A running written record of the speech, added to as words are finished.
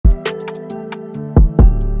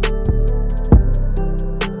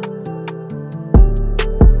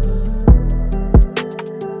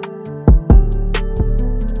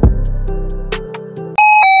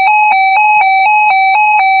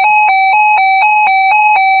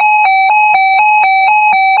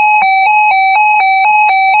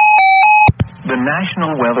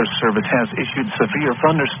has issued Severe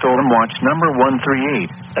Thunderstorm Watch number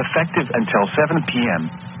 138, effective until 7 p.m.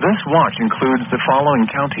 This watch includes the following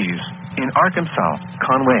counties: in Arkansas,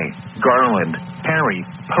 Conway, Garland, Perry,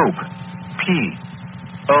 Pope, P,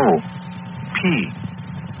 O, P,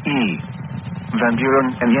 E, Van Buren,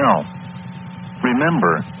 and Yell.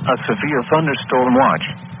 Remember, a severe thunderstorm watch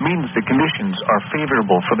means the conditions are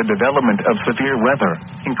favorable for the development of severe weather,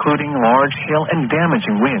 including large hail and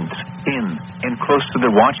damaging winds in and close to the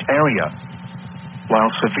watch area. While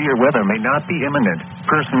severe weather may not be imminent,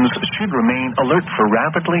 persons should remain alert for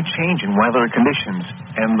rapidly changing weather conditions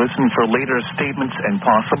and listen for later statements and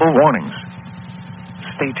possible warnings.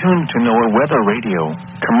 Stay tuned to NOAA weather radio,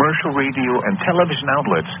 commercial radio and television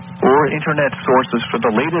outlets, or internet sources for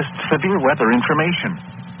the latest severe weather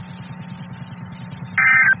information.